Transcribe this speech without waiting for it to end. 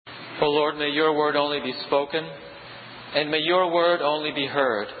O Lord, may your word only be spoken, and may your word only be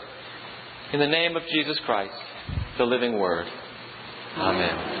heard. In the name of Jesus Christ, the living word.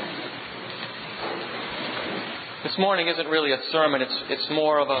 Amen. This morning isn't really a sermon, it's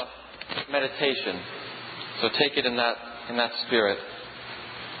more of a meditation. So take it in that spirit.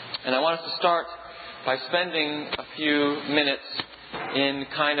 And I want us to start by spending a few minutes in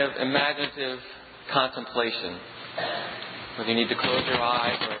kind of imaginative contemplation. Whether you need to close your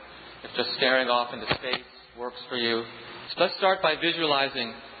eyes or if just staring off into space works for you. So let's start by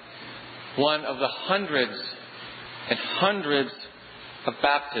visualizing one of the hundreds and hundreds of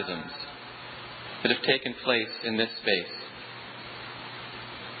baptisms that have taken place in this space.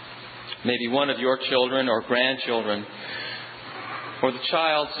 Maybe one of your children or grandchildren, or the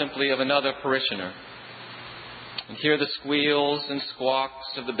child simply of another parishioner. And hear the squeals and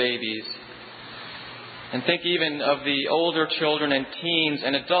squawks of the babies. And think even of the older children and teens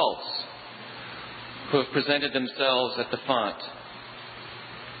and adults who have presented themselves at the font.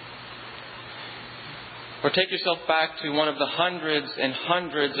 Or take yourself back to one of the hundreds and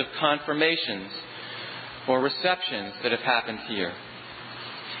hundreds of confirmations or receptions that have happened here.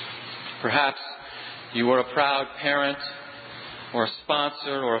 Perhaps you were a proud parent or a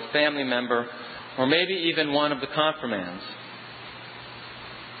sponsor or a family member, or maybe even one of the confirmands.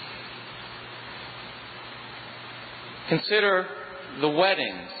 Consider the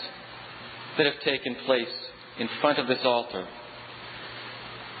weddings that have taken place in front of this altar.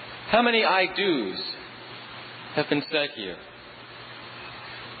 How many I do's have been said here?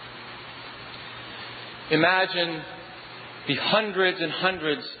 Imagine the hundreds and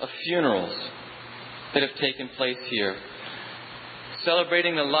hundreds of funerals that have taken place here,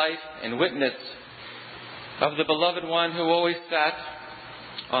 celebrating the life and witness of the beloved one who always sat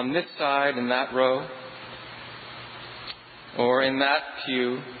on this side in that row, or in that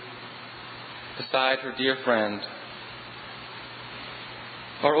pew beside her dear friend,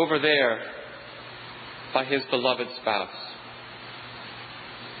 or over there by his beloved spouse.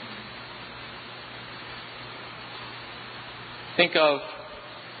 Think of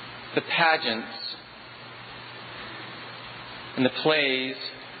the pageants and the plays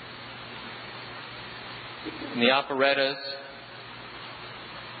and the operettas,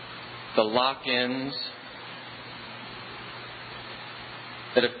 the lock-ins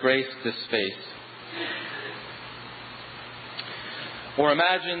that have graced this space. Or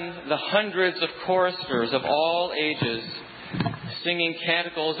imagine the hundreds of choristers of all ages singing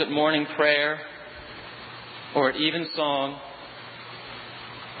canticles at morning prayer, or at evensong,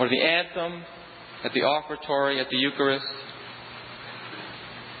 or the anthem at the offertory at the Eucharist.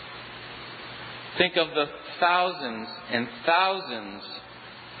 Think of the thousands and thousands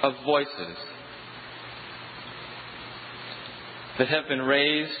of voices that have been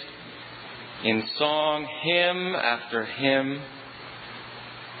raised in song, hymn after hymn,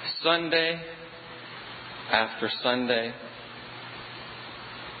 Sunday after Sunday.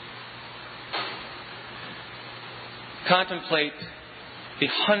 Contemplate the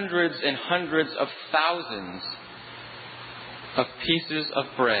hundreds and hundreds of thousands of pieces of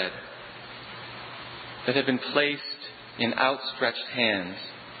bread that have been placed in outstretched hands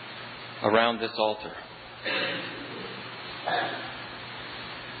around this altar.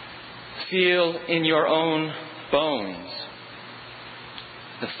 Feel in your own bones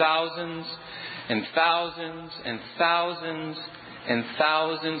the thousands and thousands and thousands and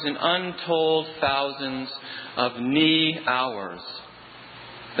thousands and untold thousands of knee hours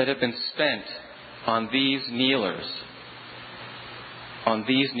that have been spent on these kneelers. On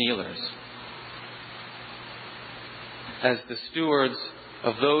these kneelers. As the stewards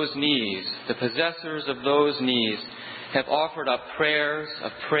of those knees, the possessors of those knees, have offered up prayers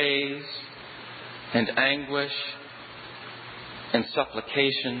of praise and anguish and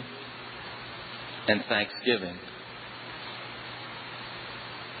supplication and thanksgiving.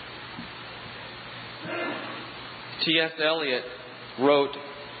 T.S. Eliot wrote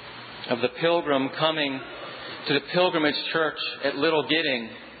of the pilgrim coming to the pilgrimage church at Little Gidding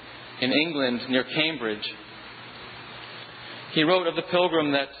in England near Cambridge. He wrote of the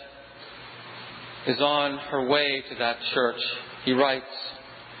pilgrim that is on her way to that church. He writes,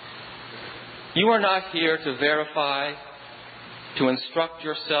 "You are not here to verify, to instruct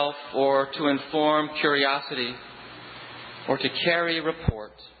yourself, or to inform curiosity, or to carry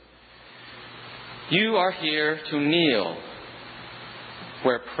report. You are here to kneel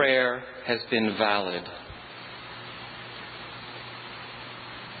where prayer has been valid.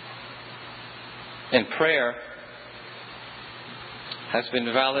 And prayer has been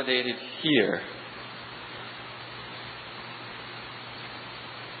validated here.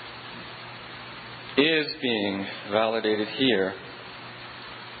 is being validated here,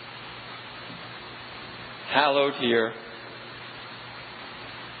 hallowed here,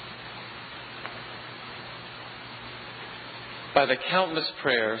 by the countless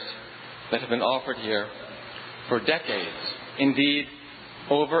prayers that have been offered here for decades, indeed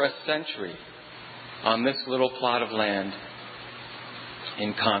over a century, on this little plot of land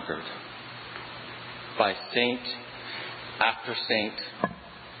in Concord, by saint after saint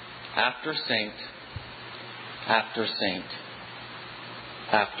after saint after saint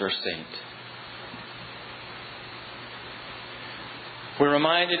after saint. We're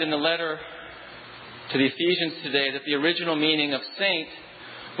reminded in the letter to the Ephesians today that the original meaning of saint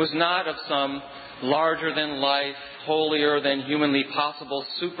was not of some larger-than-life, holier-than-humanly possible,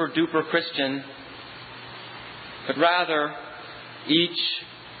 super-duper Christian, but rather each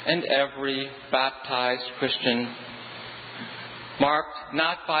and every baptized Christian, marked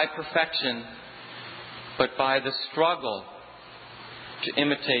not by perfection, but by the struggle to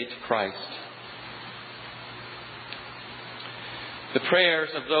imitate Christ. The prayers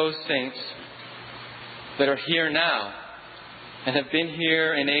of those saints that are here now and have been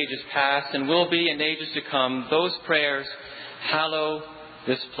here in ages past and will be in ages to come, those prayers hallow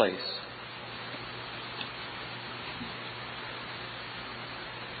this place.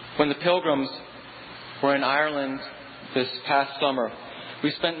 When the pilgrims were in Ireland this past summer,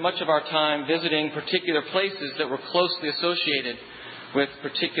 we spent much of our time visiting particular places that were closely associated with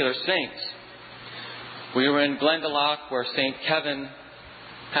particular saints. We were in Glendalough, where St. Kevin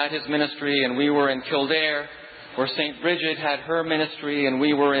had his ministry, and we were in Kildare, where St. Bridget had her ministry, and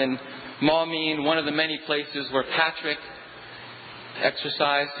we were in Maumeen, one of the many places where Patrick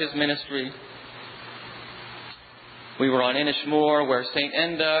exercised his ministry. We were on Inishmore, where St.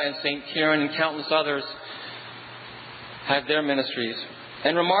 Enda and St. Kieran and countless others had their ministries.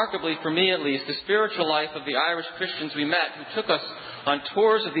 And remarkably, for me at least, the spiritual life of the Irish Christians we met who took us on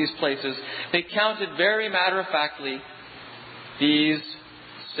tours of these places, they counted very matter-of-factly these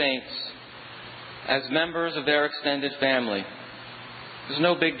saints as members of their extended family. It was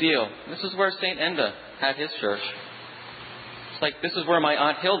no big deal. This is where St. Enda had his church. It's like, this is where my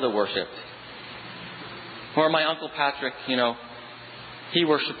Aunt Hilda worshipped. Or my Uncle Patrick, he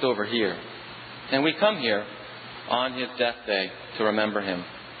worshipped over here. And we come here on his death day to remember him.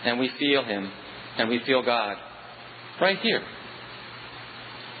 And we feel him. And we feel God. Right here.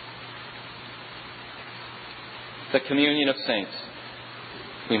 The communion of saints,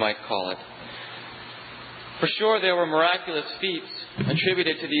 we might call it. For sure, there were miraculous feats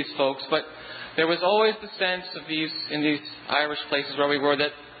attributed to these folks, but there was always the sense of in these Irish places where we were,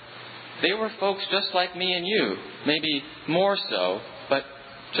 that they were folks just like me and you, maybe more so, but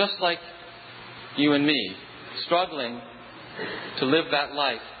just like you and me, struggling to live that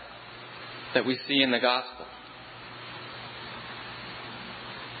life that we see in the gospel.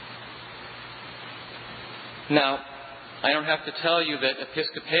 Now, I don't have to tell you that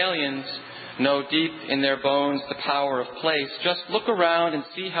Episcopalians know deep in their bones the power of place. Just look around and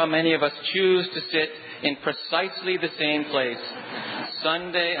see how many of us choose to sit in precisely the same place,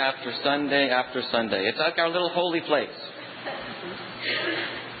 Sunday after Sunday after Sunday. It's like our little holy place.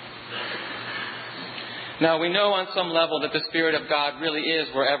 Now, we know on some level that the Spirit of God really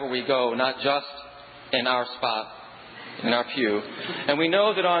is wherever we go, not just in our spot, in our pew. And we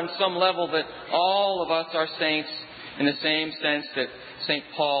know that on some level that all of us are saints in the same sense that St.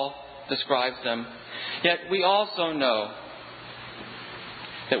 Paul describes them. Yet we also know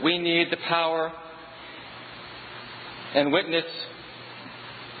that we need the power and witness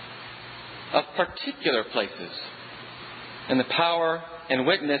of particular places and the power and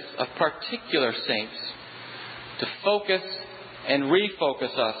witness of particular saints to focus and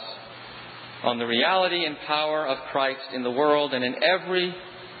refocus us on the reality and power of Christ in the world and in every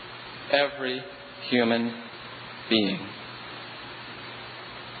human being.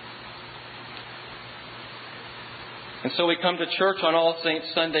 And so we come to church on All Saints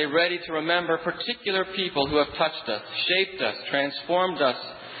Sunday ready to remember particular people who have touched us, shaped us, transformed us.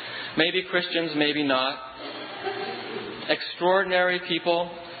 Maybe Christians, maybe not. Extraordinary people,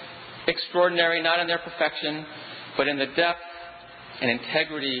 extraordinary not in their perfection, but in the depth and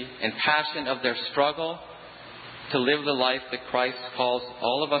integrity and passion of their struggle to live the life that Christ calls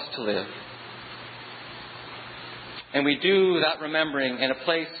all of us to live. And we do that remembering in a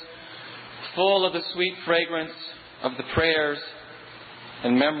place full of the sweet fragrance of the prayers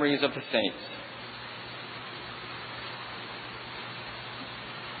and memories of the saints.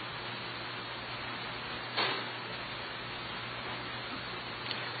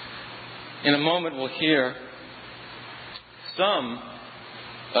 In a moment we'll hear some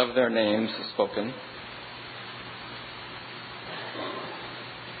of their names spoken.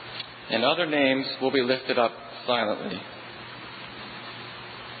 And other names will be lifted up silently.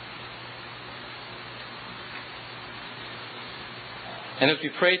 And as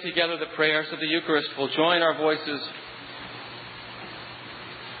we pray together the prayers of the Eucharist, we'll join our voices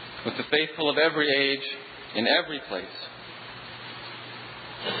with the faithful of every age, in every place,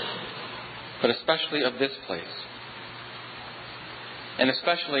 but especially of this place, and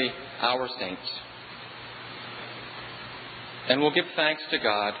especially our saints. And we'll give thanks to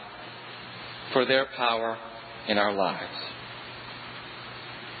God for their power in our lives.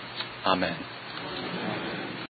 Amen.